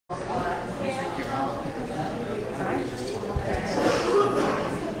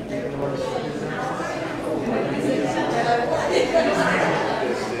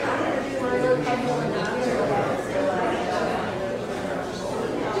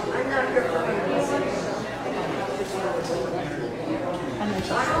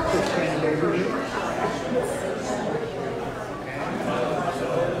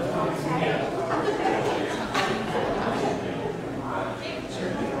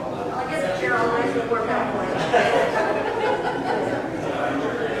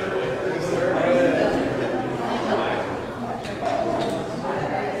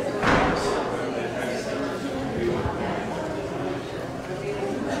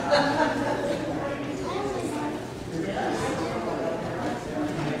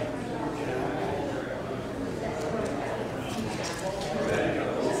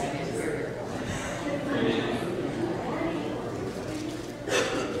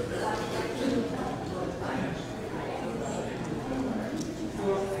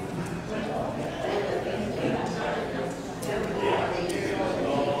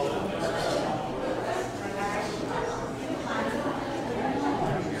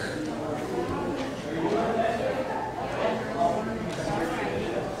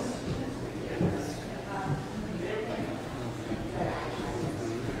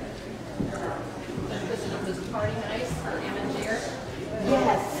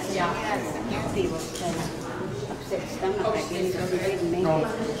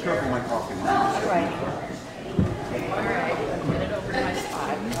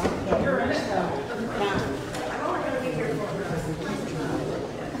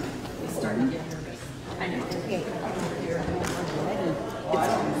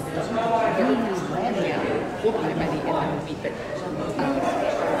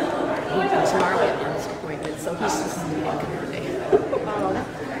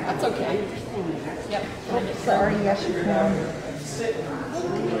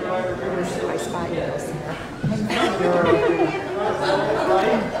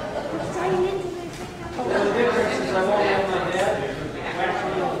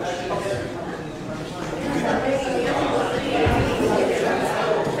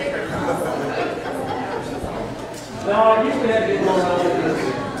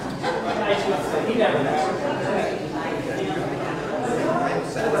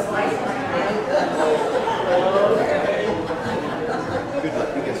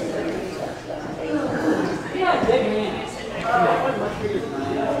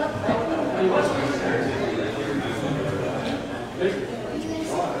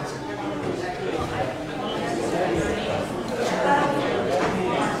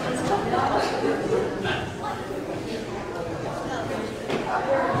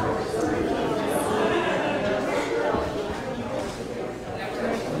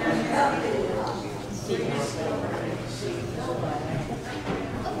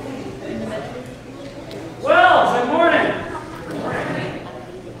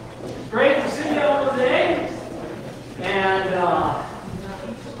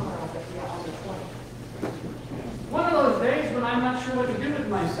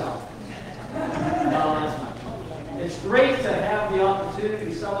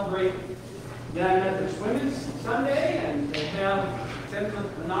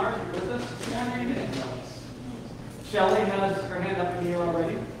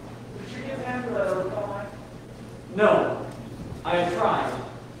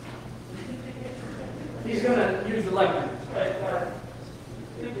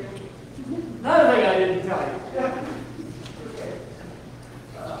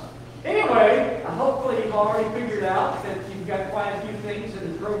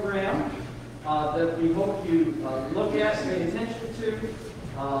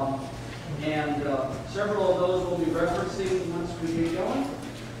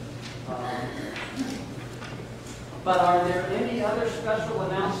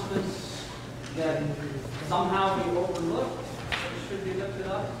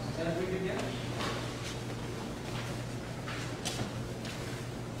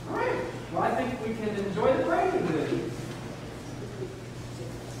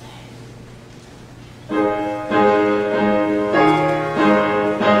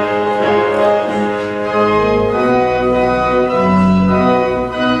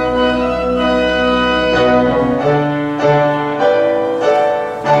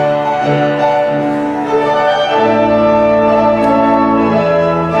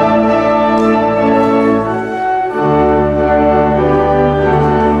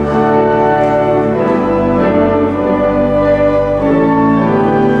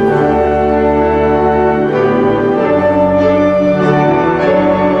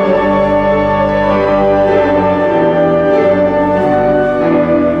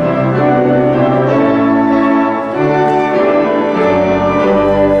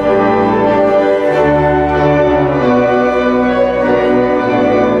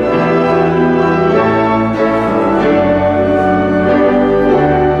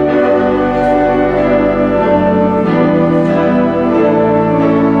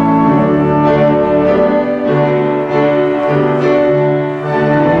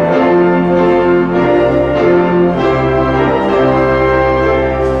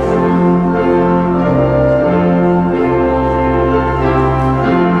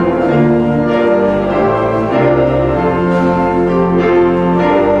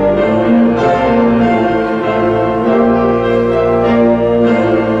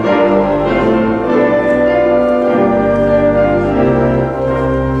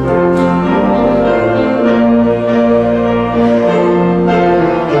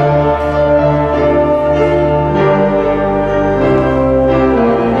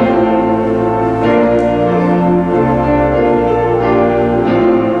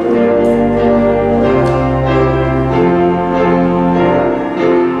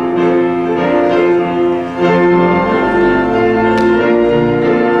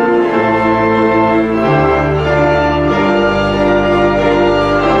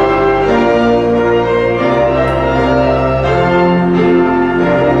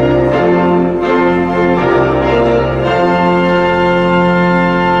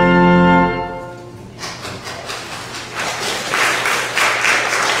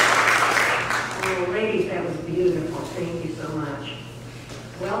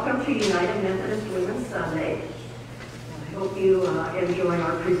Welcome to United Methodist Women's Sunday. I hope you enjoy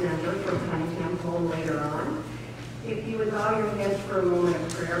our presenter from Cunningham Home later on. If you would bow your heads for a moment of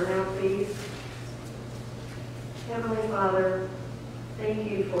prayer now, please. Heavenly Father, thank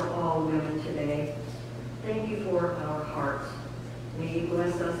you for all women today. Thank you for our hearts. May you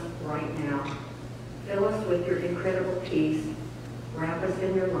bless us right now. Fill us with your incredible peace. Wrap us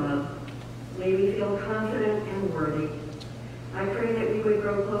in your love. May we feel confident and worthy. I pray that we would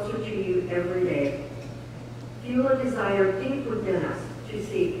grow closer to you every day. Fuel a desire deep within us to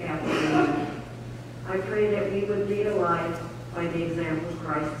seek after you. I pray that we would lead a life by the example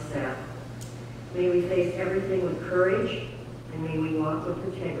Christ set. May we face everything with courage, and may we walk with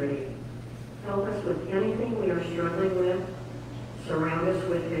integrity. Help us with anything we are struggling with. Surround us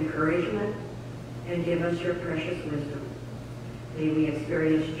with encouragement, and give us your precious wisdom. May we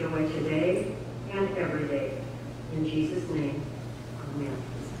experience joy today and every day. In Jesus' name, amen.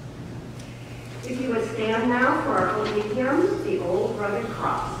 If you would stand now for our opening hymn, The Old Rugged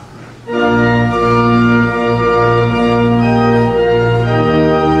Cross.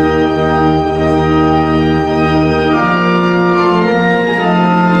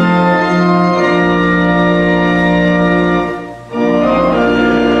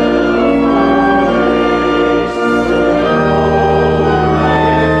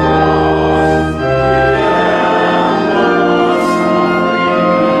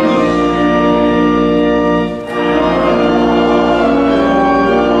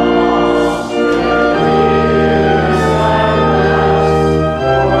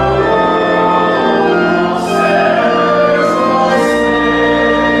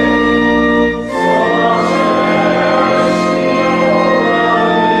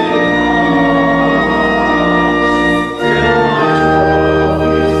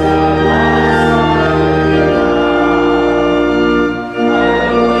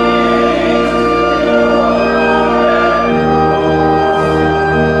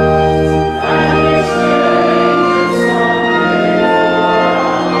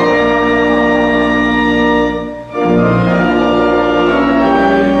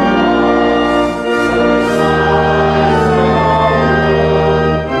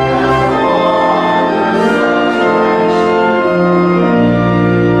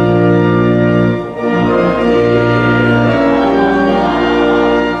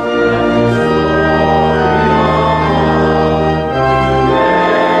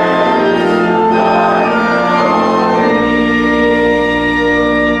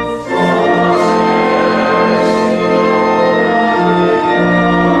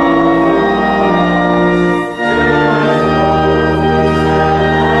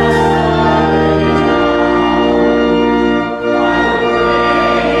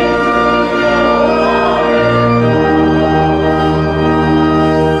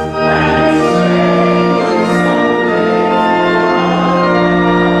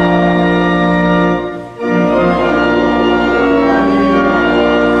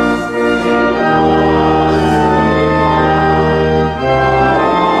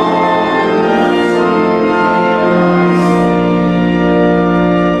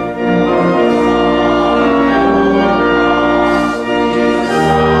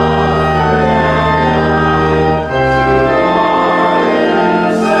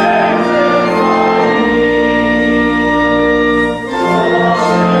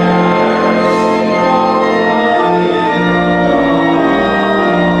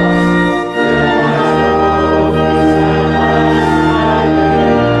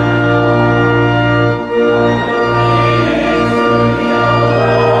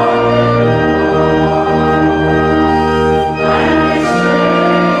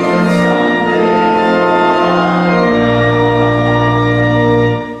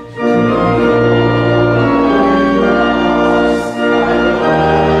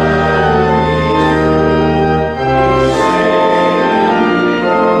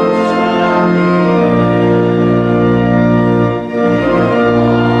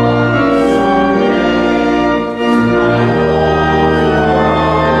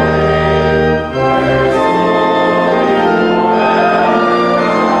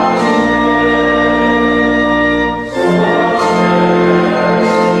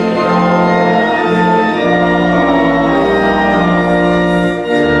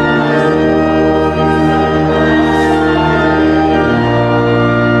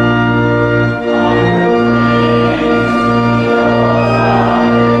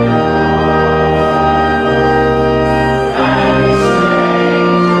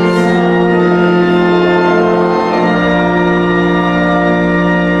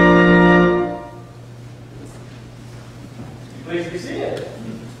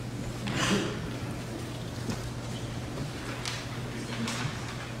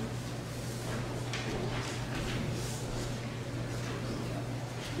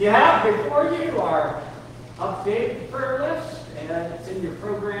 You have before you our updated prayer list, and it's in your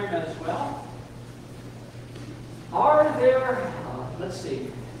program as well. Are there, let's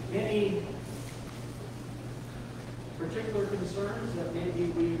see, any particular concerns that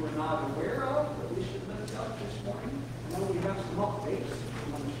maybe we were not aware of that we should lift up this morning? I know we have some updates if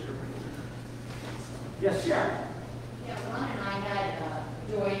you want to share with you. Yes, Sharon. Yeah, Ron and I had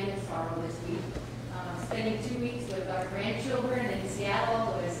joy and sorrow this week. Spending 2 weeks with our grandchildren in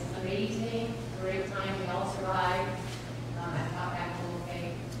Seattle was amazing. A great time. We all survived. Got back home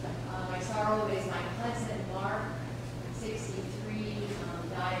okay. My sorrow is my cousin Mark, 63,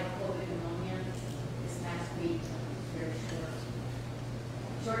 died of COVID pneumonia this past week. Very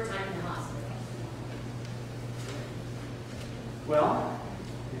short time in the hospital. Well,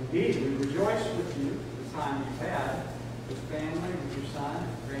 indeed, we rejoice with you the time you've had with family, with your son,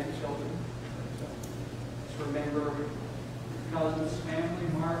 grandchildren. Let's remember your cousin's family,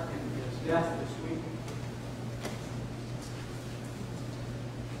 Mark, and his death this week.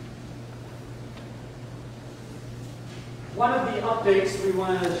 One of the updates we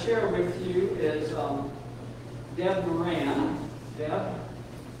want to share with you is Deb Moran. Deb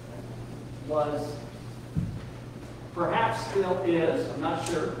was, perhaps still is, I'm not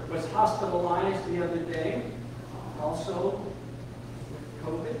sure, was hospitalized the other day, also with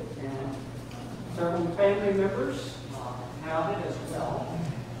COVID, and several family members have it as well.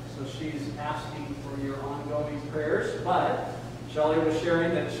 So she's asking for your ongoing prayers, but Shelley was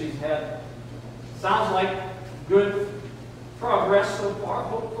sharing that she's had, sounds like, good progress so far.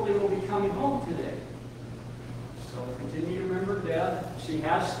 Hopefully we'll be coming home today. So continue to remember Deb. She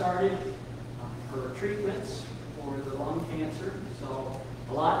has started her treatments for the lung cancer, so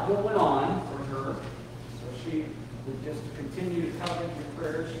a lot going on for her. So she would just continue to cover your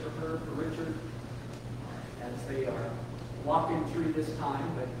prayers for her, for Richard, as they are walking through this time.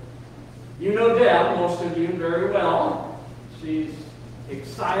 But you know Deb, most of you, very well. She's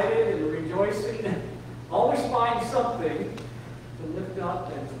excited and rejoicing, always finds something to lift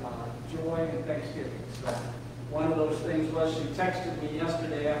up and joy and thanksgiving. So one of those things was she texted me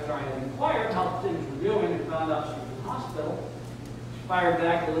yesterday after I had inquired how things were doing and found out she was in the hospital. She fired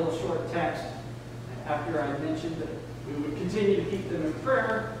back a little short text after I mentioned that we would continue to keep them in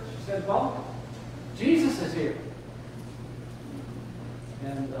prayer. She said, well, Jesus is here.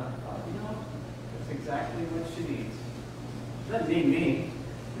 And that's exactly what she needs. She doesn't need me.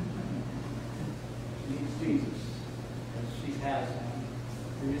 She needs Jesus. And she has him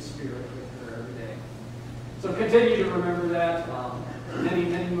through his Spirit with her every day. So continue to remember that. Many,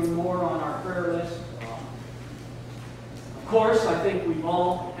 many more on our prayer list. Of course, I think we've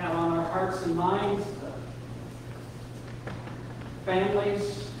all had on our hearts and minds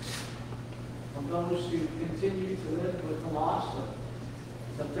families of those who continue to live with the loss of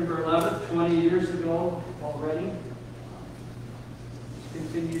September 11th, 20 years ago already. Just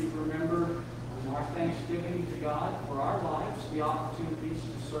continue to remember on our thanksgiving to God for our lives, the opportunities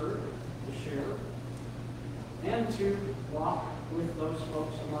to serve, to share, and to walk with those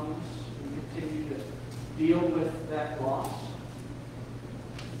folks among us who continue to deal with that loss.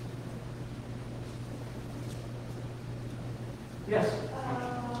 Yes?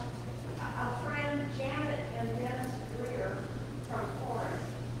 A friend, Janet and Dennis Greer from Forest,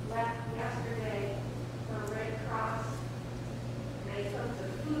 left yesterday for Red Cross. They took the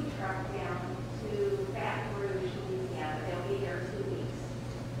food truck down to Baton Rouge, Louisiana. They'll be there 2 weeks.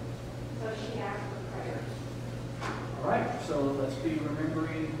 So she asked for prayers. All right, so let's be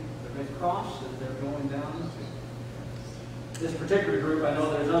remembering the Red Cross as they're going down to this particular group. I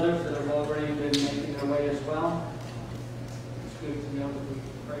know there's others that have already been making their way as well. It's good to know that we can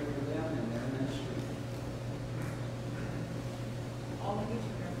pray for them and their ministry. All the future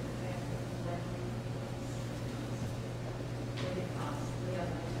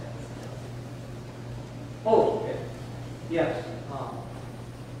Oh, okay. Yes. I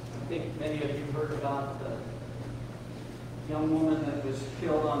think many of you heard about the young woman that was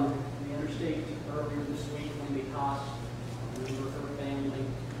killed on the interstate earlier this week when they tossed her family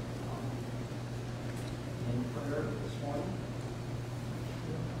in prayer this morning.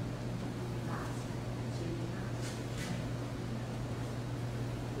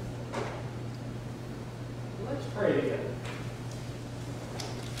 Let's pray together.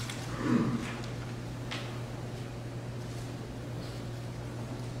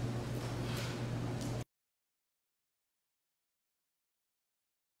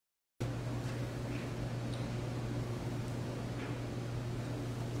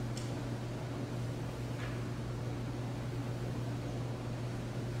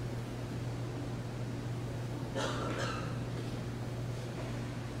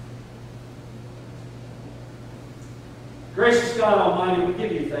 Gracious God Almighty, we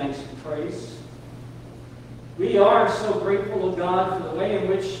give you thanks and praise. We are so grateful, O God, for the way in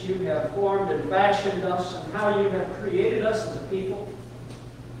which you have formed and fashioned us and how you have created us as a people.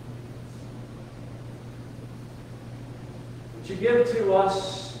 That you give to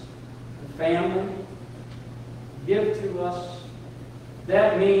us a family, give to us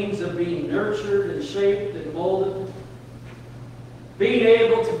that means of being nurtured and shaped and molded, being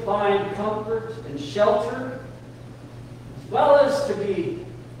able to find comfort and shelter, as well as to be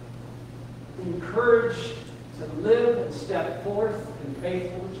encouraged to live and step forth in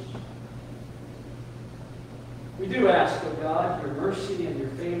faithfulness. We do ask, O God, your mercy and your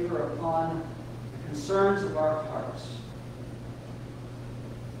favor upon the concerns of our hearts.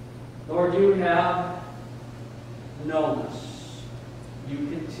 Lord, you have known us. You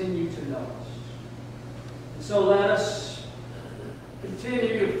continue to know us. And so let us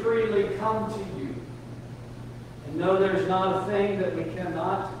continue to freely come to you and know there's not a thing that we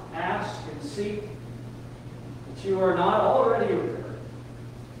cannot ask and seek that you are not already aware,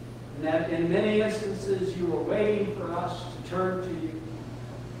 and that in many instances you are waiting for us to turn to you,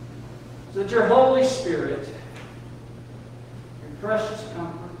 so that your Holy Spirit, your precious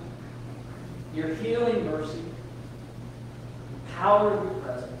comfort, your healing mercy, the power of your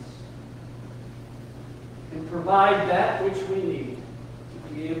presence, can provide that which we need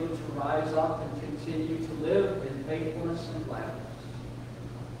to be able to rise up and continue to live in faithfulness and gladness.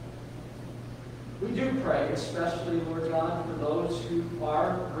 We do pray, especially, Lord God, for those who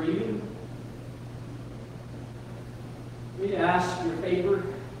are grieving. We ask your favor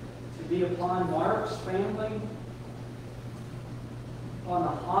to be upon Mark's family, upon the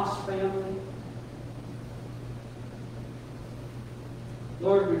Haas family.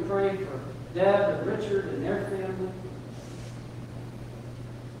 Lord, we pray for Deb and Richard and their family.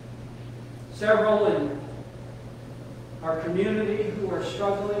 Several in our community who are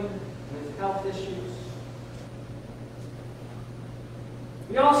struggling with health issues.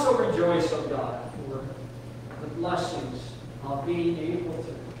 We also rejoice, O God, for the blessings of being able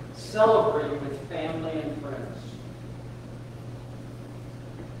to celebrate with family and friends.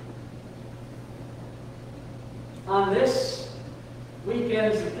 On this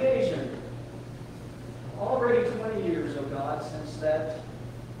weekend's occasion, already 20 years, O God, since that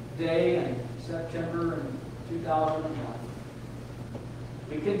day in September in 2001.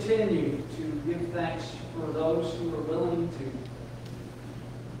 We continue to give thanks for those who are willing to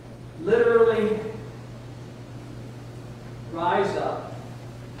literally rise up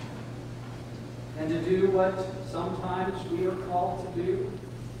and to do what sometimes we are called to do,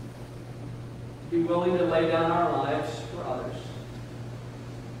 to be willing to lay down our lives for others.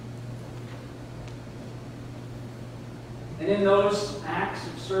 And in those acts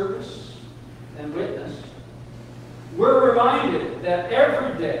of service and witness, we're reminded that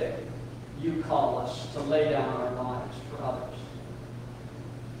every day you call us to lay down our lives for others.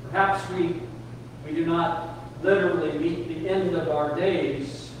 Perhaps we do not literally meet the end of our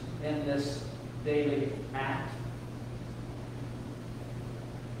days in this daily act.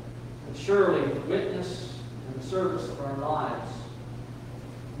 But surely the witness and the service of our lives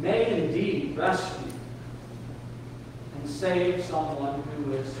may indeed rescue and save someone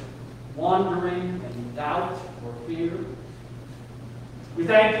who is wandering in doubt or fear. We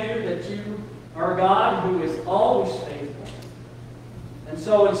thank you that you are a God who is always faithful. And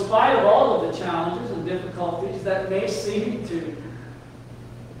so in spite of all of the challenges and difficulties that may seem to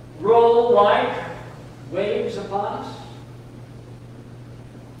roll like waves upon us,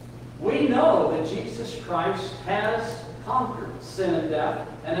 we know that Jesus Christ has conquered sin and death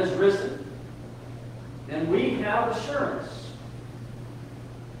and has risen. And we have assurance.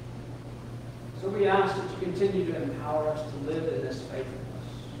 So we ask that you continue to empower us to live in this faithfulness.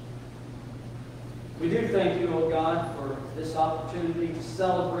 We do thank you, O God, for this opportunity to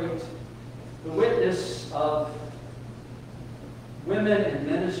celebrate the witness of women in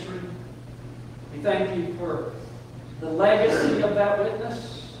ministry. We thank you for the legacy of that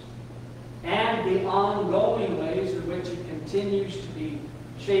witness and the ongoing ways in which it continues to be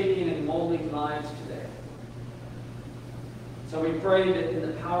shaping and molding lives today. So we pray that in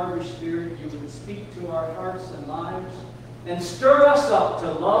the power of your Spirit, you would speak to our hearts and lives and stir us up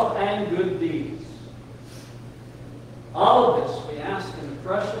to love and good deeds. All of this we ask in the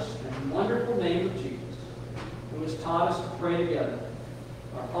precious and wonderful name of Jesus, who has taught us to pray together.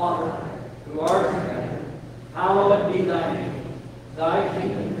 Our Father, who art in heaven, hallowed be thy name. Thy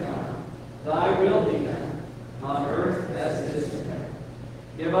kingdom come, thy will be done, on earth as it is in heaven.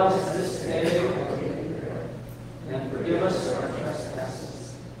 Give us this day our daily bread, and forgive us our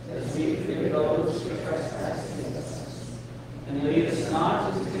trespasses, as we forgive those who trespass against us. And lead us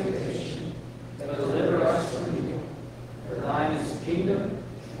not into temptation, but deliver us from evil. For thine is the kingdom,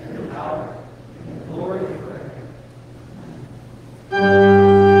 and the power, and the glory forever.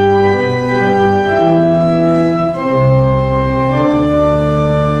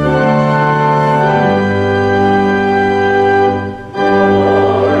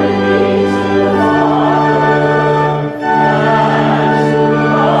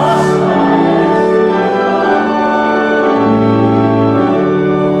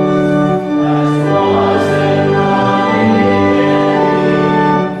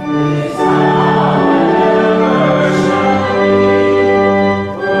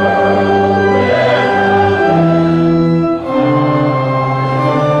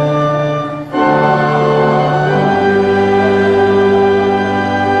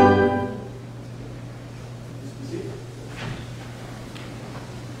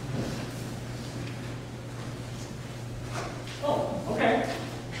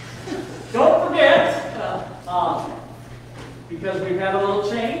 Because we've had a little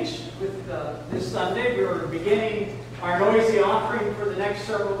change with this Sunday. We're beginning our noisy offering for the next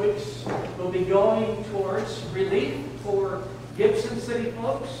several weeks. We'll be going towards relief for Gibson City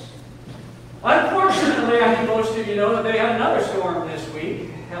folks. Unfortunately, I think most of you know that they had another storm this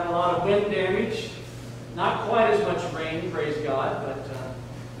week. Had a lot of wind damage. Not quite as much rain, praise God, but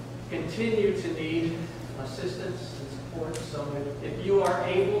continue to need assistance and support. So if you are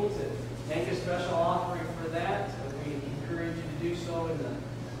able to make a special offering for that, we encourage you to do so in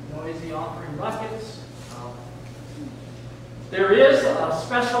the noisy offering buckets. There is a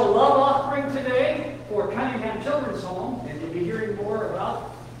special love offering today for Cunningham Children's Home, and you'll be hearing more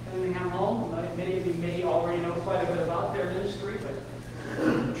about Cunningham Home. Many of you may already know quite a bit about their ministry,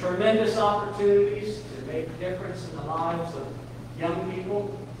 but tremendous opportunities to make a difference in the lives of young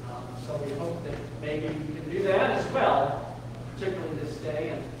people. So we hope that maybe you can do that as well, particularly this day.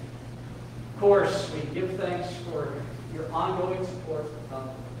 And of course, we give thanks for your ongoing support of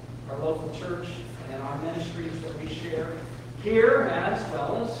our local church and our ministries that we share here as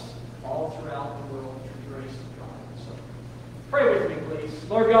well as all throughout the world through the grace of God. So pray with me, please.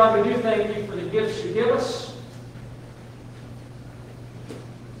 Lord God, we do thank you for the gifts you give us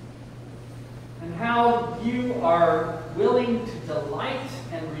and how you are willing to delight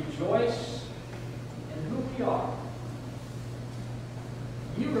and rejoice in who we are.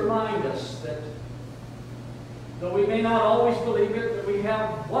 You remind us that though we may not always believe it, that we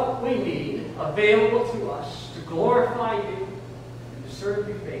have what we need available to us to glorify you and to serve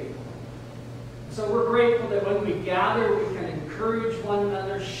you faithfully. So we're grateful that when we gather, we can encourage one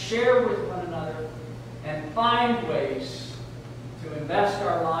another, share with one another, and find ways to invest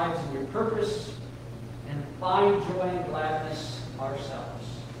our lives in your purpose and find joy and gladness ourselves.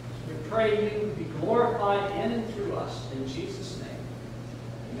 So we pray you be glorified in and through us. In Jesus' name,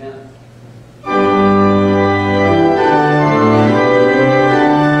 amen.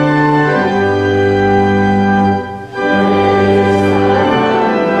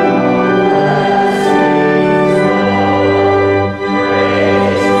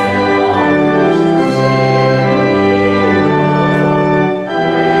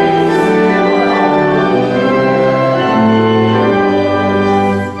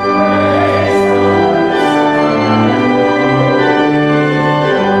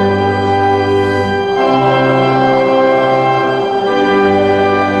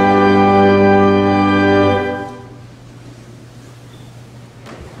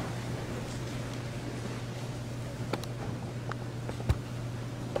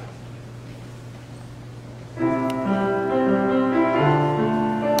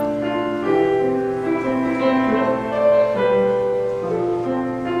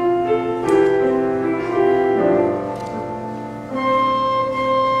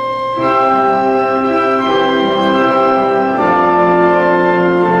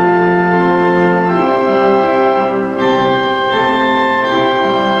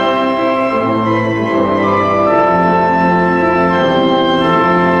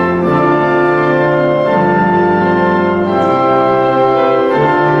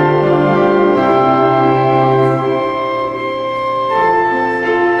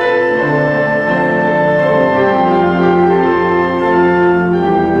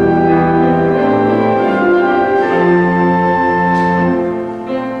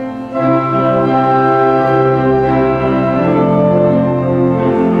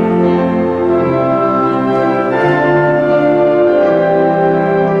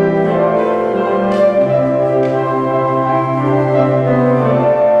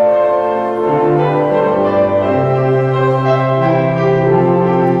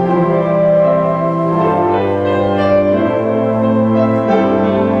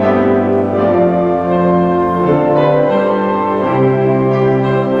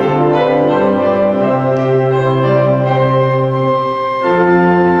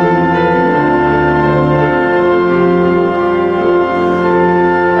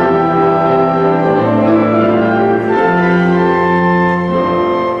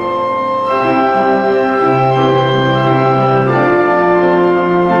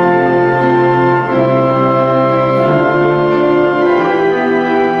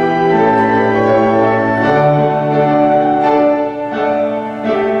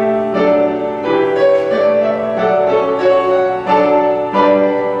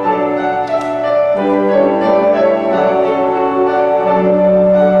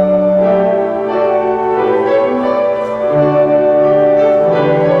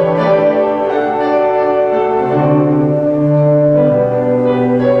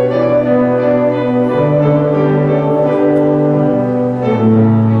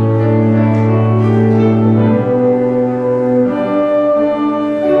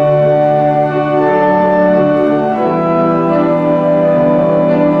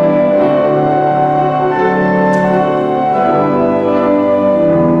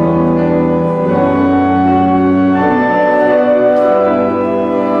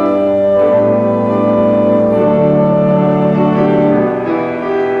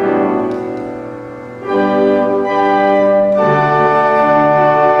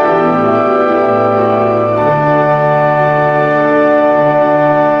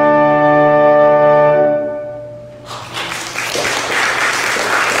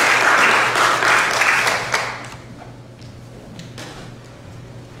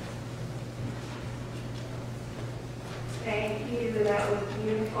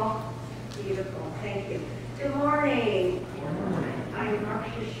 Beautiful, beautiful, thank you. Good morning. I'm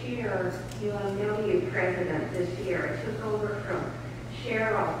Marcia Shear, UMW president this year. I took over from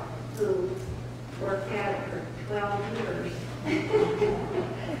Cheryl, who worked at it for 12 years.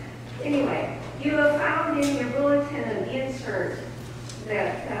 Anyway, you have found in your bulletin an insert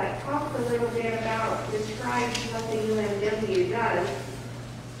that talks a little bit about, describes what the UMW does.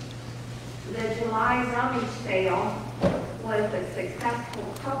 The July rummage sale was a successful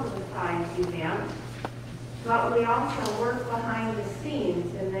publicized event, but we also work behind the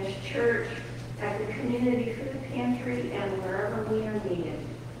scenes in this church, at the community food pantry, and wherever we are needed.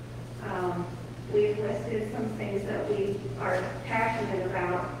 We've listed some things that we are passionate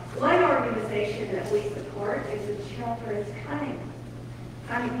about. One organization that we support is the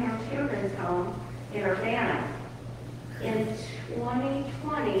Cunningham Children's Home in Urbana. In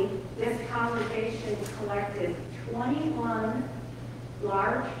 2020, this congregation collected 21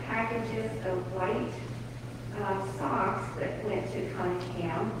 large packages of white socks that went to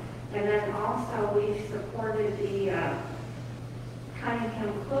Cunningham. And then also we supported the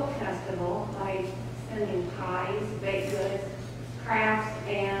Cunningham Quilt Festival by sending pies, baked goods, crafts,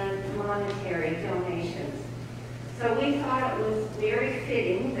 and monetary donations. So we thought it was very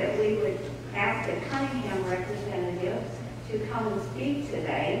fitting that we would ask the Cunningham representatives to come and speak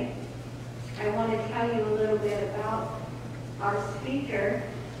today. I want to tell you a little bit about our speaker,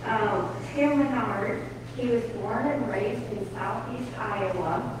 Tim Menard. He was born and raised in southeast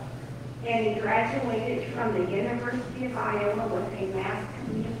Iowa, and he graduated from the University of Iowa with a mass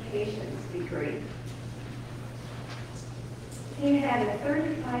communications degree. He had a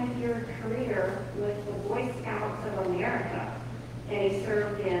 35-year career with the Boy Scouts of America, and he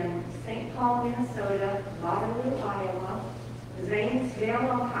served in St. Paul, Minnesota, Waterloo, Iowa,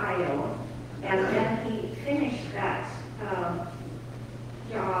 Zanesville, Ohio, and then he finished that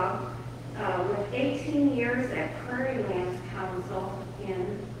job with 18 years at Prairie Lands Council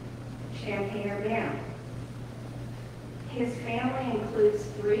in Champaign-Urbana. His family includes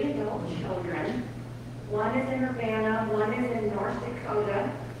 3 adult children. One is in Urbana, one is in North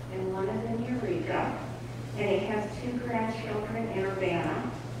Dakota, and one is in Eureka. And he has 2 grandchildren in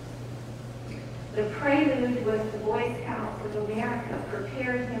Urbana. The prelude with the Boy Scouts of America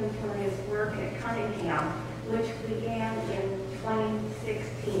prepared him for his work at Cunningham, which began in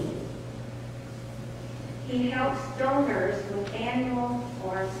 2016. He helps donors with annual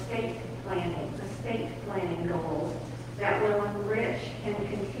or estate planning goals that will enrich and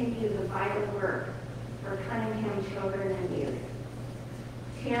continue the vital work for Cunningham children and youth.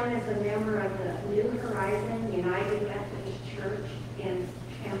 Tim is a member of the New Horizon United Methodist Church in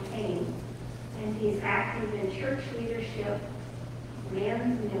Champaign, and he's active in church leadership,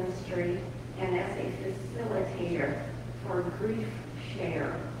 men's ministry, and as a facilitator for Grief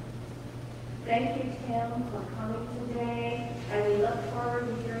Share. Thank you, Tim, for coming today, and we look forward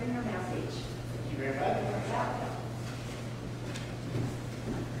to hearing your message. Thank you very much.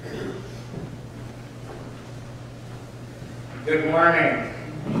 Good morning.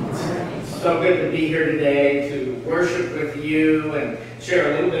 It's so good to be here today to worship with you and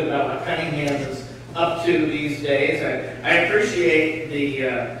share a little bit about what Cunningham is up to these days. I appreciate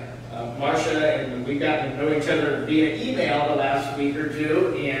the Marcia, and we've gotten to know each other via email the last week or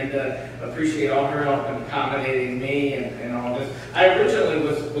two, and appreciate all her help in accommodating me and all this. I originally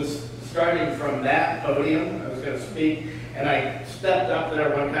was starting from that podium. I was going to speak, and I stepped up there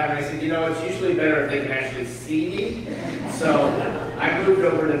one time and I said, you know, it's usually better if they can actually see me. So I moved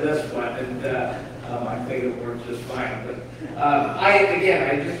over to this one, and I think it worked just fine. But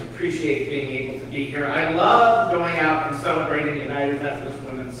I just appreciate being able to be here. I love going out and celebrating United Methodist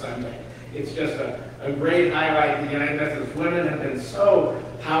Women's Sunday. It's just a great highlight. The United Methodist women have been so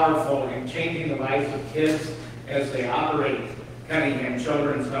powerful in changing the lives of kids as they operate Cunningham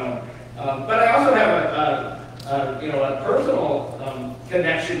Children's Home. But I also have a personal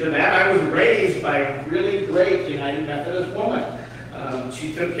connection to that. I was raised by a really great United Methodist woman.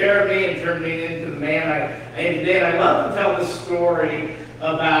 She took care of me and turned me into the man I am today. And I love to tell the story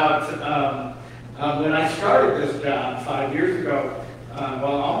about when I started this job 5 years ago,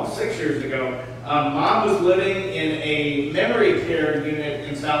 almost 6 years ago. Mom was living in a memory care unit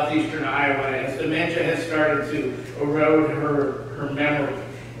in southeastern Iowa as dementia had started to erode her memory.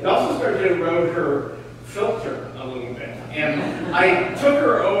 It also started to erode her filter a little bit. And I took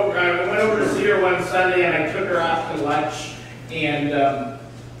her over, I went over to see her one Sunday, and I took her out to lunch, and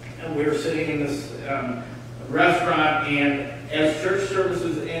we were sitting in this restaurant, and as church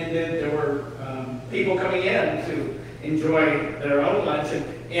services ended, there were people coming in to enjoy their own lunch,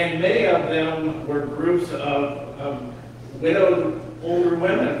 and many of them were groups of widowed older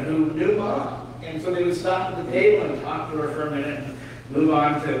women who knew Mom. And so they would stop at the table and talk to her for a minute and move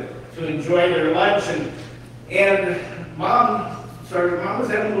on to enjoy their lunch. And Mom was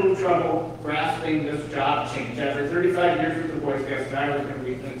having a little trouble grasping this job change. After 35 years with the Boy Scouts, I was going to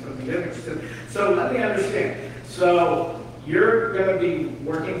be doing something different. She said, so let me understand. So you're going to be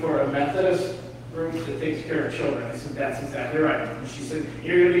working for a Methodist group that takes care of children. I said, that's exactly right. And she said,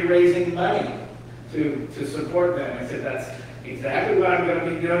 you're going to be raising money to support them. I said, that's exactly what I'm going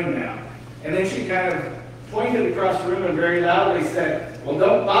to be doing now. And then she kind of pointed across the room and very loudly said, well,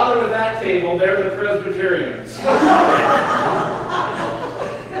 don't bother with that table. They're the Presbyterians.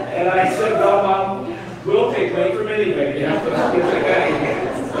 And I said, well, Mom, we'll take money from anybody. You have to get the guy.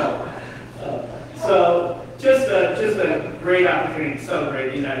 So just a great opportunity to celebrate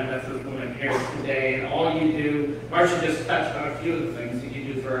the United Methodist Women here today. And all you do, Marcia just touched on a few of the things that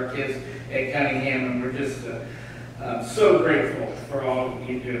you do for our kids at Cunningham, and we're just so grateful for all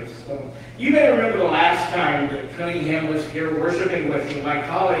you do. So you may remember the last time that Cunningham was here worshiping with you. My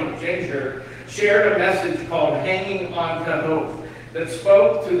colleague Ginger shared a message called Hanging On to Hope that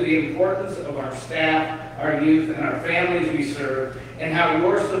spoke to the importance of our staff, our youth, and our families we serve, and how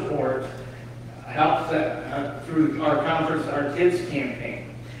your support helps through our Conference Our Kids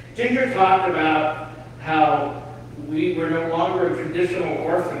campaign. Ginger talked about how we were no longer a traditional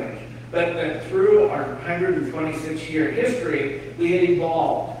orphanage, but that through our 126-year history, we had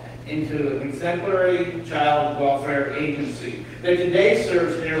evolved into an exemplary child welfare agency that today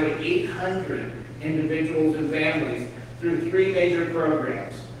serves nearly 800 individuals and families through 3 major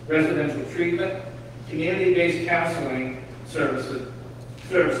programs: residential treatment, community-based counseling services,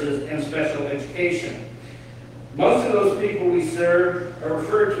 and special education. Most of those people we serve are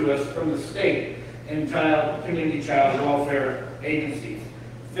referred to us from the state in community child welfare agencies.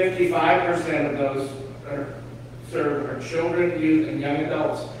 55% of those served are children, youth, and young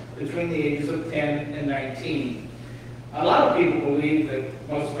adults between the ages of 10 and 19. A lot of people believe that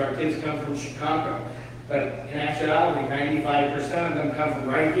most of our kids come from Chicago, but in actuality, 95% of them come from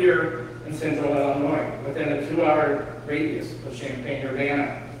right here in central Illinois, within a 2-hour radius of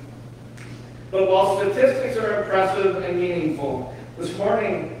Champaign-Urbana. But while statistics are impressive and meaningful, this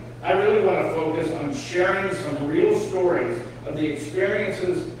morning I really want to focus on sharing some real stories of the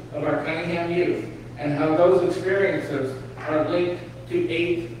experiences of our Cunningham youth and how those experiences are linked to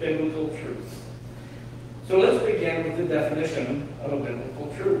 8 biblical truths. So let's begin with the definition of a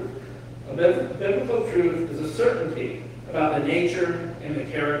biblical truth. A biblical truth is a certainty about the nature and the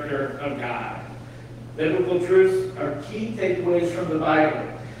character of God. Biblical truths are key takeaways from the Bible.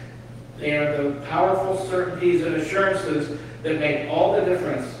 They are the powerful certainties and assurances that make all the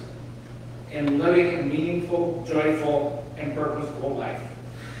difference in living a meaningful, joyful, and purposeful life.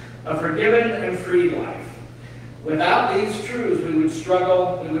 A forgiven and free life. Without these truths, we would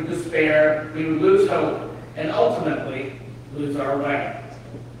struggle, we would despair, we would lose hope, and ultimately lose our way.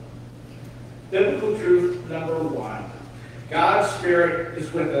 Biblical truth number 1. God's Spirit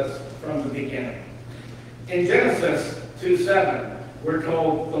is with us from the beginning. In Genesis 2:7, we're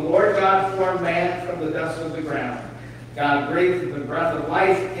told, the Lord God formed man from the dust of the ground. God breathed the breath of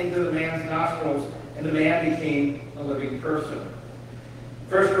life into the man's nostrils, and the man became a living person.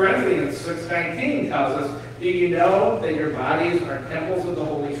 1 Corinthians 6:19 tells us, do you know that your bodies are temples of the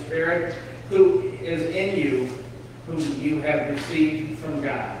Holy Spirit, who is in you, whom you have received from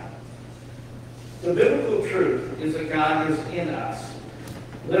God? The biblical truth is that God is in us.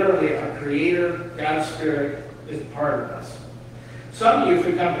 Literally, our Creator, God's Spirit, is part of us. Some youth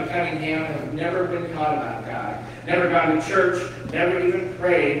who come to Cunningham have never been taught about God, never gone to church, never even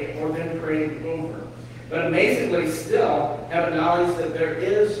prayed or been prayed over, but amazingly still have a knowledge that there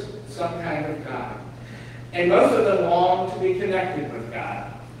is some kind of God. And most of them long to be connected with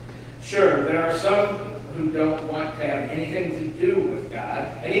God. Sure, there are some who don't want to have anything to do with God,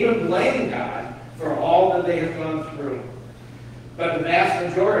 and even blame God for all that they have gone through. But the vast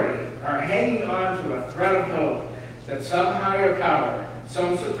majority are hanging on to a thread of hope that some higher power,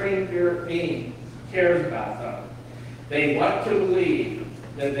 some supreme being cares about them. They want to believe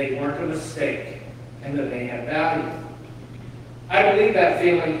that they weren't a mistake and that they have value. I believe that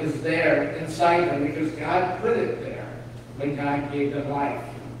feeling is there inside them because God put it there when God gave them life.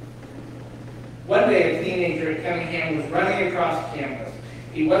 One day, a teenager at Cunningham was running across campus.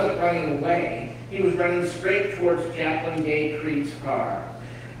 He wasn't running away. He was running straight towards Chaplain Gay Creed's car.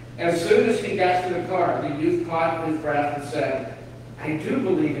 As soon as he got to the car, the youth caught his breath and said, I do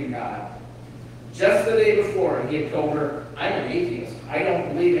believe in God. Just the day before, he had told her, I'm an atheist. I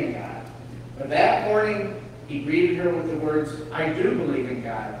don't believe in God. But that morning, he greeted her with the words, I do believe in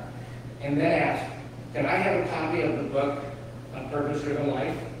God. And then asked, can I have a copy of the book a purpose-driven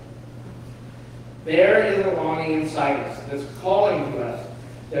life? There is a longing inside us that's calling to us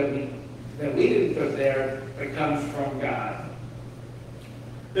that we didn't put there, but comes from God.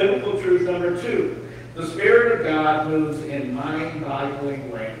 Biblical truth number 2. The Spirit of God moves in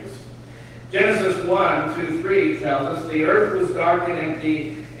mind-boggling ways. Genesis 1:2-3 tells us, the earth was dark and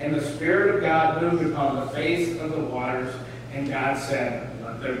empty, and the Spirit of God moved upon the face of the waters, and God said,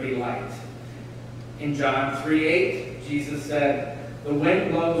 let there be light. In John 3:8, Jesus said, the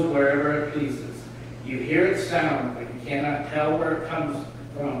wind blows wherever it pleases. You hear its sound, but you cannot tell where it comes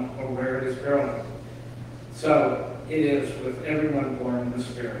from or where it is going. So it is with everyone born in the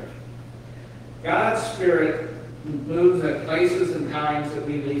Spirit. God's Spirit moves at places and times that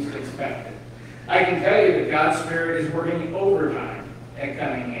we least expect it. I can tell you that God's Spirit is working overtime at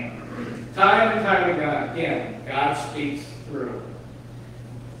Cunningham. Time and time again, God speaks through.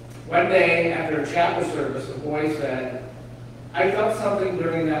 One day, after a chapel service, a boy said, I felt something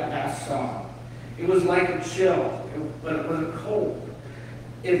during that last song. It was like a chill, but it wasn't cold.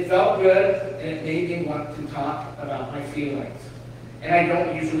 It felt good, and it made me want to talk about my feelings. And I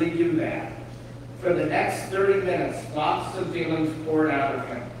don't usually do that. For the next 30 minutes, thoughts and feelings poured out of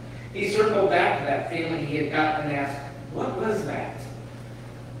him. He circled back to that feeling he had gotten and asked, what was that?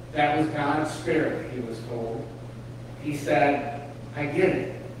 That was God's Spirit, he was told. He said, I get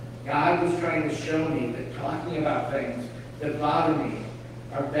it. God was trying to show me that talking about things that bother me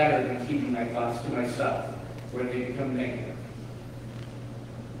are better than keeping my thoughts to myself, where they become negative.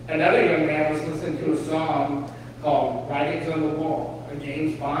 Another young man was listening to a song called Writings on the Wall, a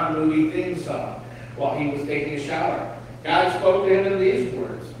James Bond movie theme song, while he was taking a shower. God spoke to him in these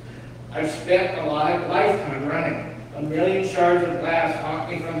words, I've spent a lifetime running. A million shards of glass haunt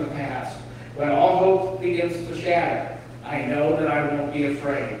me from the past. When all hope begins to shatter, I know that I won't be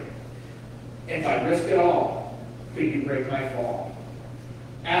afraid. If I risk it all, could you break my fall?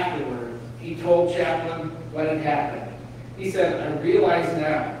 Afterward, he told Chaplain what had happened. He said, I realize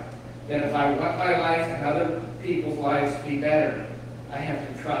now that if I want my life and other people's lives to be better, I have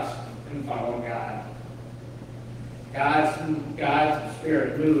to trust and follow God. God's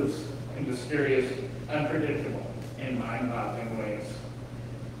Spirit moves in mysterious, unpredictable, and mind-boggling ways.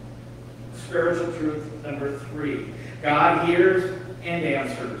 Spiritual truth number 3. God hears and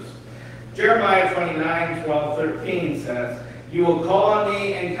answers. Jeremiah 29:12-13 says, you will call on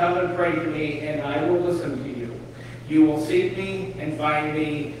me and come and pray to me, and I will listen to you. You will seek me and find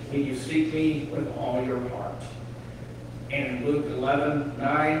me when you seek me with all your heart. And in Luke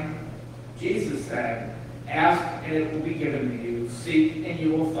 11:9, Jesus said, ask and it will be given to you. Seek and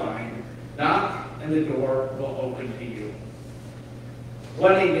you will find. Knock and the door will open to you.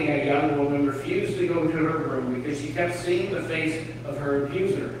 One evening, a young woman refused to go to her room because she kept seeing the face of her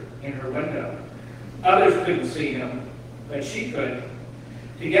abuser in her window. Others couldn't see him, but she could.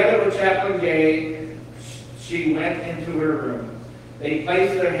 Together with Chaplain Gay, she went into her room. They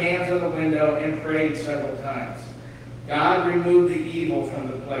placed their hands on the window and prayed several times. God removed the evil from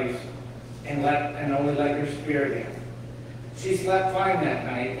the place and only let your spirit in. She slept fine that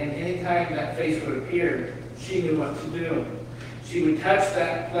night, and anytime that face would appear, she knew what to do. She would touch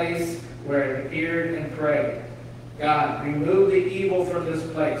that place where it appeared and pray, God, remove the evil from this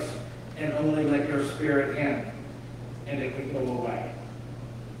place and only let your spirit in, and it would go away.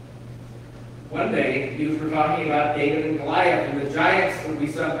 One day, youth were talking about David and Goliath and the giants that we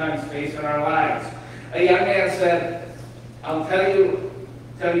sometimes face in our lives. A young man said, I'll tell you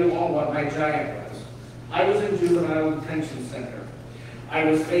all what my giant was. I was in juvenile detention center. I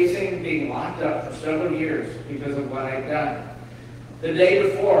was facing being locked up for several years because of what I'd done. The day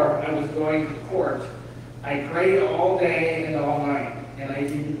before I was going to court, I prayed all day and all night, and I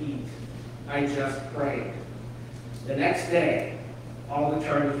didn't eat. I just prayed. The next day, all the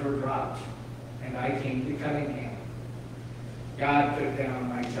charges were dropped, and I came to Cunningham. God took down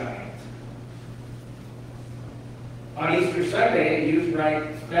my giant. On Easter Sunday, youth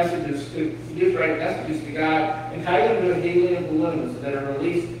write messages to God and tie them to helium balloons that are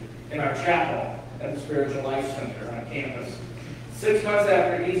released in our chapel at the Spiritual Life Center on campus. 6 months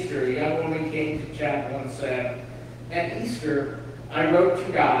after Easter, a young woman came to chapel and said, at Easter, I wrote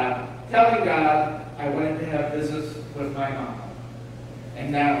to God, telling God I wanted to have visits with my mom.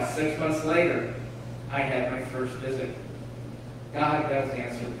 And now, 6 months later, I had my first visit. God does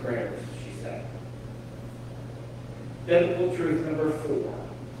answer prayers, she said. Biblical truth number 4.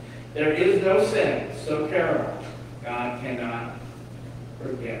 There is no sin so terrible God cannot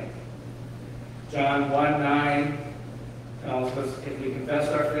forgive. John 1:9 tells us if we confess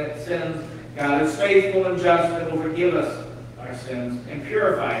our sins, God is faithful and just and will forgive us our sins and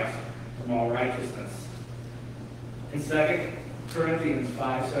purify us from all righteousness. In 2 Corinthians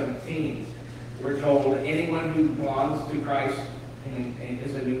 5:17, we're told anyone who belongs to Christ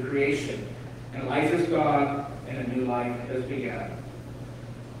is a new creation, and life is gone and a new life has begun.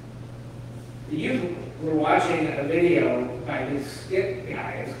 The youth were watching a video by this skit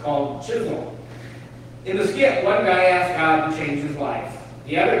guy. It's called Chisel. In the skit, one guy asks God to change his life.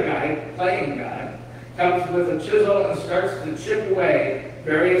 The other guy, playing God, comes with a chisel and starts to chip away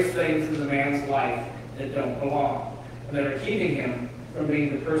various things in the man's life that don't belong, and that are keeping him from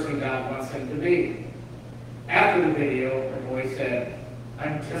being the person God wants him to be. After the video, the boy said,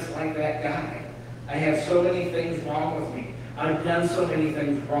 "I'm just like that guy. I have so many things wrong with me. I've done so many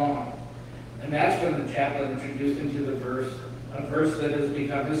things wrong." And that's when the chaplain introduced him to the verse, a verse that has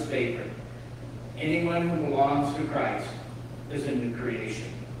become his favorite. Anyone who belongs to Christ is a new creation.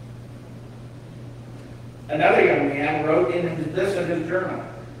 Another young man wrote this in his journal.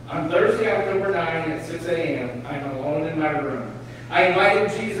 On Thursday, October 9 at 6 a.m., I'm alone in my room. I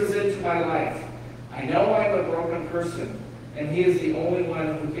invited Jesus into my life. I know I'm a broken person, and he is the only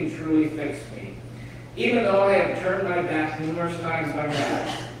one who can truly fix me. Even though I have turned my back numerous times on God,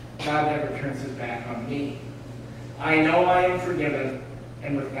 God never turns his back on me. I know I am forgiven,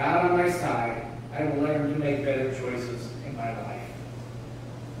 and with God on my side, I will learn to make better choices in my life.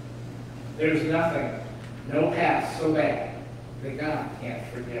 There's nothing, no past so bad that God can't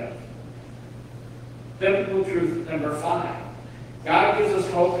forgive. Biblical truth number 5. God gives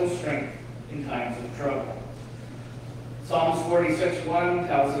us hope and strength in times of trouble. Psalms 46:1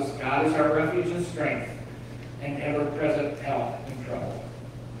 tells us God is our refuge and strength and ever-present help in trouble.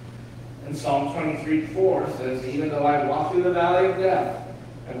 And Psalm 23:4 says, even though I walk through the valley of death,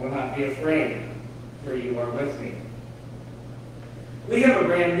 I will not be afraid, for you are with me. We have a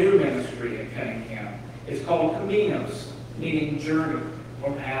brand new ministry at Cunningham. It's called Caminos, meaning journey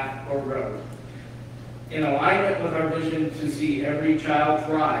or path or road. In alignment with our vision to see every child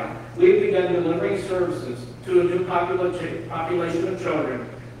thrive, we've begun delivering services to a new population of children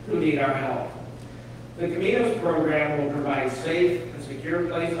who need our help. The Caminos program will provide safe and secure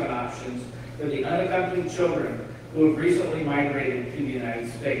placement options for the unaccompanied children who have recently migrated to the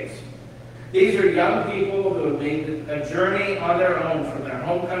United States. These are young people who have made a journey on their own from their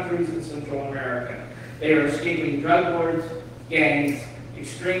home countries in Central America. They are escaping drug lords, gangs,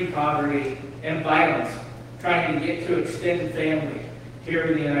 extreme poverty, and violence, trying to get to extended family here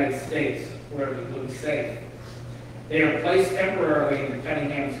in the United States where it will be safe. They are placed temporarily in the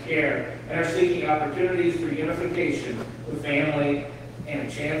Cunningham's care and are seeking opportunities for unification with family and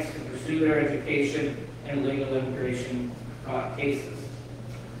a chance to pursue their education and legal immigration cases.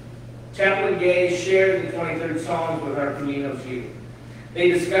 Chaplain Gay shared the 23rd Psalms with our Caminos youth. They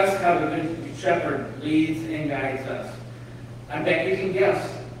discussed how the Good Shepherd leads and guides us. I bet you can guess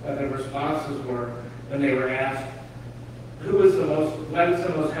what the responses were when they were asked, what is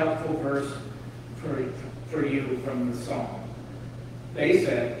the most helpful verse for you from the Psalm? They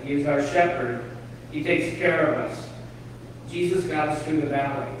said, he is our shepherd. He takes care of us. Jesus got us through the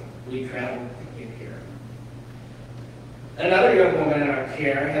valley. We traveled to get here. Another young woman in our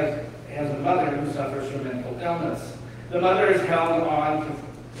care has a mother who suffers from mental illness. The mother has held on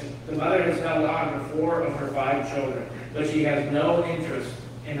to 4 of her 5 children, but she has no interest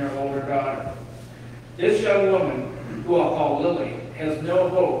in her older daughter. This young woman, who I'll call Lily, has no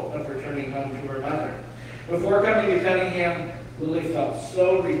hope of returning home to her mother. Before coming to Cunningham, Lily felt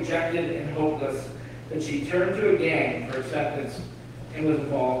so rejected and hopeless that she turned to a gang for acceptance and was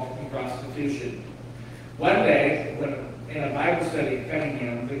involved in prostitution. One day, in a Bible study at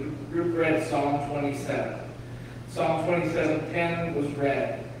Cunningham, the group read Psalm 27. Psalm 27:10 was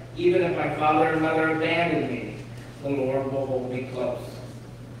read, even if my father and mother abandon me, the Lord will hold me close.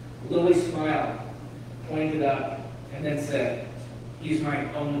 Lily smiled, pointed up, and then said, he's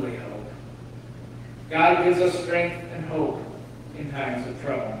my only hope. God gives us strength and hope in times of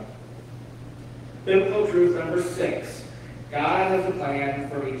trouble. Biblical truth number 6. God has a plan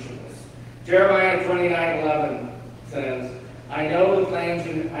for each of us. Jeremiah 29:11 says, I know the plans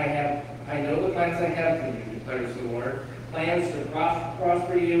I have for you, declares the Lord. Plans to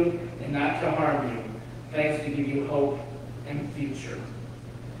prosper you and not to harm you. Plans to give you hope and future.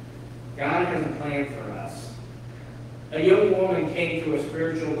 God has a plan for us. A young woman came to a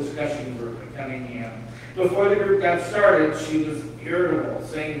spiritual discussion group at Cunningham. Before the group got started, she was irritable,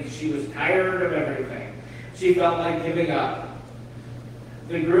 saying she was tired of everything. She felt like giving up.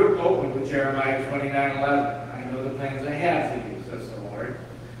 The group opened with Jeremiah 29:11. I know the plans I have for you, says the Lord.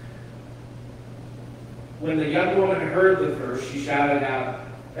 When the young woman heard the verse, she shouted out,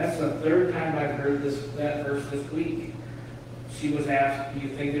 that's the 3rd time I've heard that verse this week. She was asked, do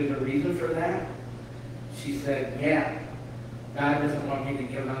you think there's a reason for that? She said, yeah. God doesn't want me to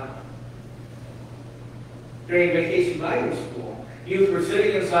give up. During vacation Bible school, youth were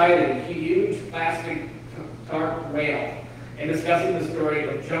sitting inside a huge plastic tarp rail and discussing the story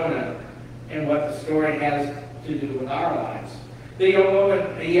of Jonah and what the story has to do with our lives. A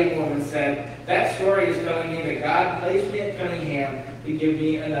young woman said, "That story is telling me that God placed me at Cunningham to give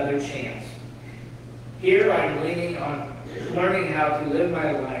me another chance. Here I'm learning how to live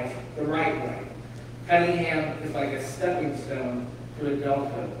my life the right way. Cunningham is like a stepping stone to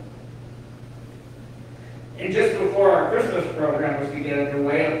adulthood." And just before our Christmas program was to get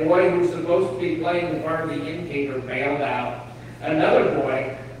underway, a boy who was supposed to be playing the part of the innkeeper bailed out. Another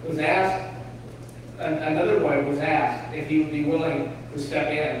boy was asked if he would be willing to step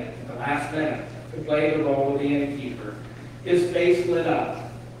in at the last minute to play the role of the innkeeper. His face lit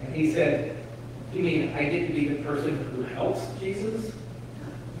up, and he said, "You mean I get to be the person who helps Jesus?"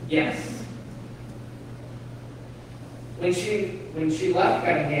 "Yes." When she left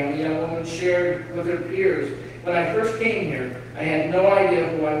Cunningham, the young woman shared with her peers, "When I first came here, I had no idea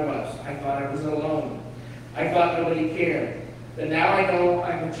who I was. I thought I was alone. I thought nobody cared. But now I know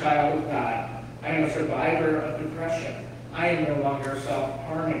I'm a child of God. I am a survivor of depression. I am no longer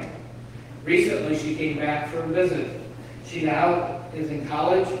self-harming." Recently, she came back for a visit. She now is in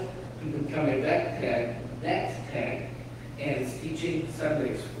college to become a vet tech, and is teaching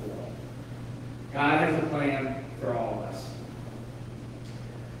Sunday school. God has a plan for all of us.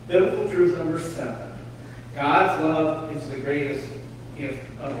 Biblical truth number 7. God's love is the greatest gift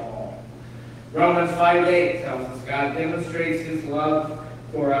of all. Romans 5:8 tells us God demonstrates his love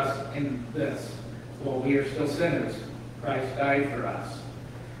for us in this: while we are still sinners, Christ died for us.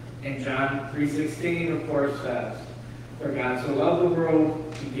 And John 3:16, of course, says, "For God so loved the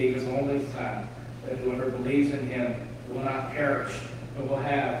world, he gave his only Son, that whoever believes in him will not perish, but will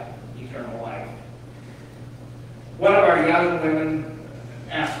have eternal life." One of our young women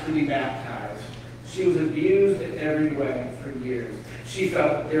asked to be baptized. She was abused in every way for years. She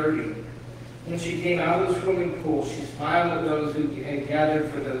felt dirty. When she came out of the swimming pool, she smiled at those who had gathered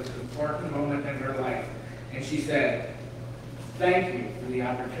for this important moment in her life. And she said, "Thank you for the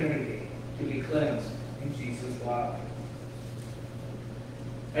opportunity to be cleansed in Jesus' love."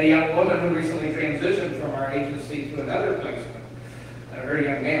 A young woman who recently transitioned from our agency to another placement, a very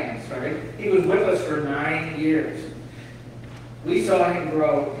young man, he was with us for 9 years. We saw him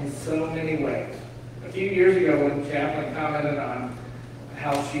grow in so many ways. A few years ago, when Chaplain commented on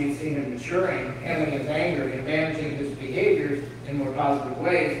how she had seen him maturing, handling his anger, and managing his behaviors in more positive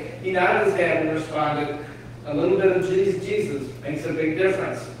ways, he nodded his head and responded, "A little bit of Jesus makes a big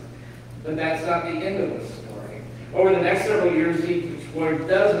difference." But that's not the end of the story. Over the next several years, he explored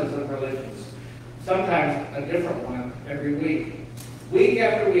dozens of religions, sometimes a different one every week. Week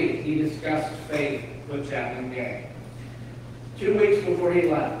after week, he discussed faith with Chaplain Gay. 2 weeks before he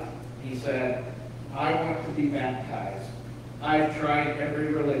left, he said, "I want to be baptized. I've tried every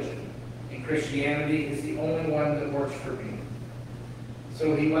religion, and Christianity is the only one that works for me."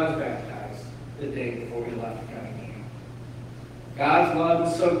 So he was baptized the day before he left Cunningham. God's love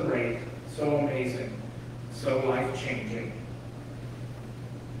is so great, so amazing, so life-changing.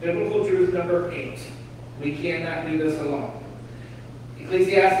 Biblical truth number 8. We cannot do this alone.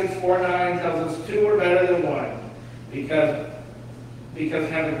 Ecclesiastes 4:9 tells us 2 are better than 1 because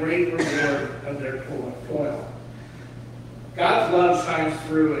have a great reward of their toil. God's love shines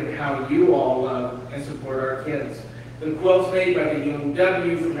through in how you all love and support our kids. The quotes made by the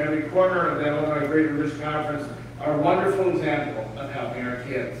UMW from every corner of the Illinois Greater Rich Conference are a wonderful example of helping our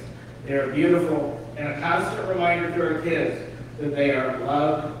kids. They are beautiful and a constant reminder to our kids that they are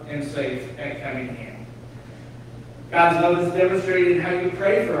loved and safe at Cunningham. God's love is demonstrated in how you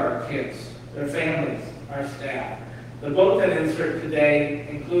pray for our kids, their families, our staff. The bulletin insert today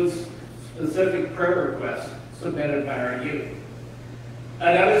includes specific prayer requests submitted by our youth.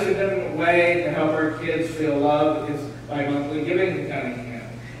 Another significant way to help our kids feel loved is by monthly giving to Cunningham.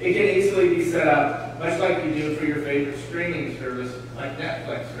 It can easily be set up much like you do for your favorite streaming service like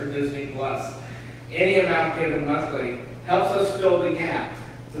Netflix or Disney Plus. Any amount given monthly helps us fill the gap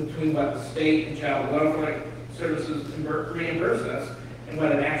between what the state and child welfare services reimburse us and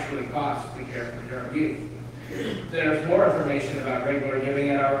what it actually costs to care for our youth. There's more information about regular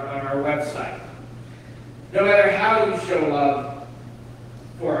giving on our website. No matter how you show love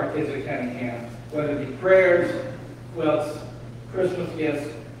for our kids at Cunningham, whether it be prayers, quilts, Christmas gifts,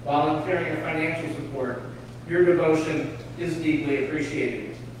 volunteering, or financial support, your devotion is deeply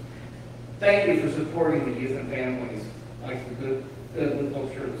appreciated. Thank you for supporting the youth and families like the good biblical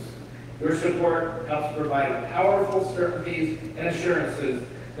truths. Your support helps provide powerful certainties and assurances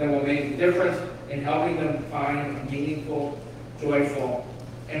that will make a difference in helping them find a meaningful joyful,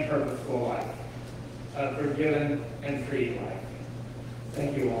 and purposeful life, a forgiven and free life.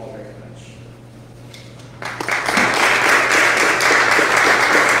 Thank you all very much.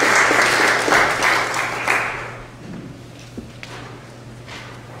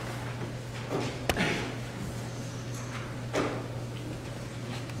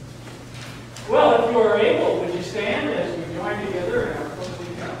 Well, if you are able, would you stand as we join together in our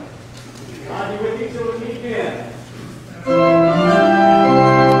closing hymn? Would you join me with me till we begin?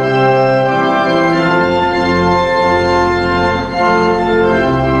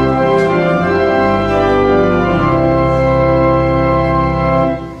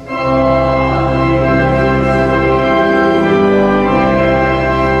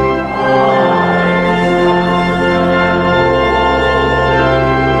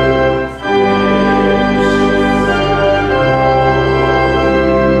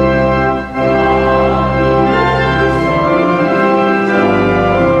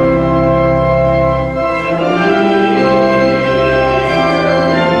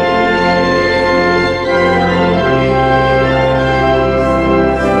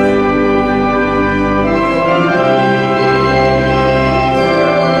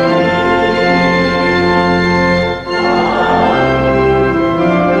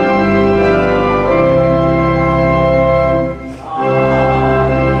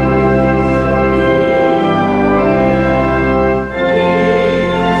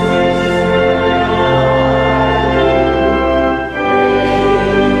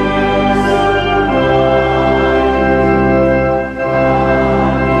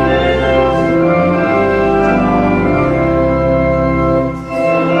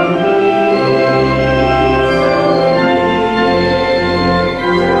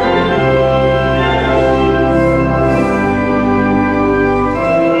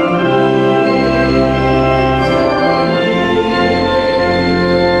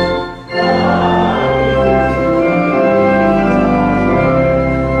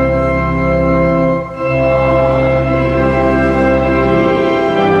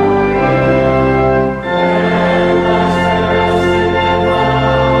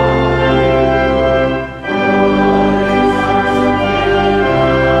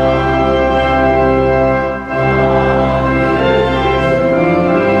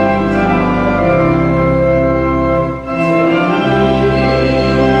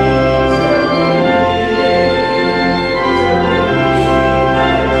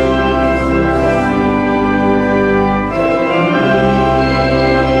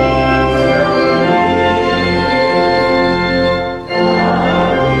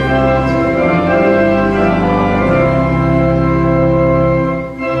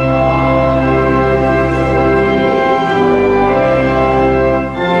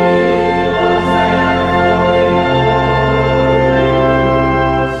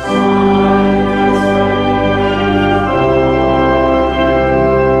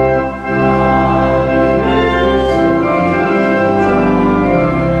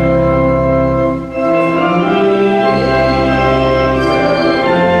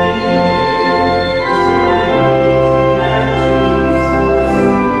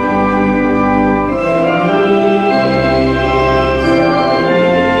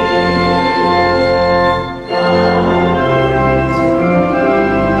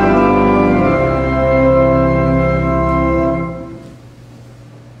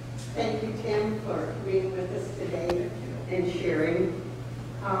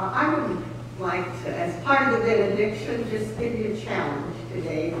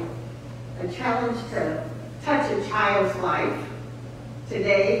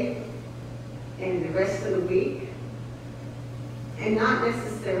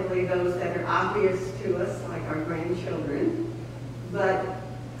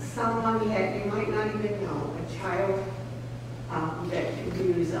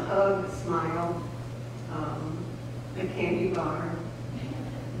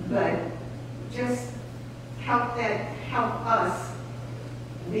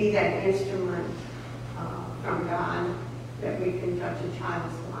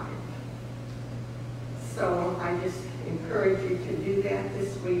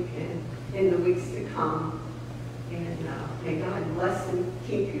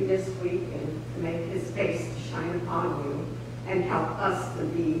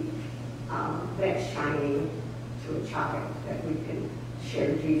 to a child, that we can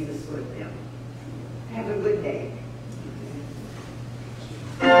share Jesus with them. Have a good day.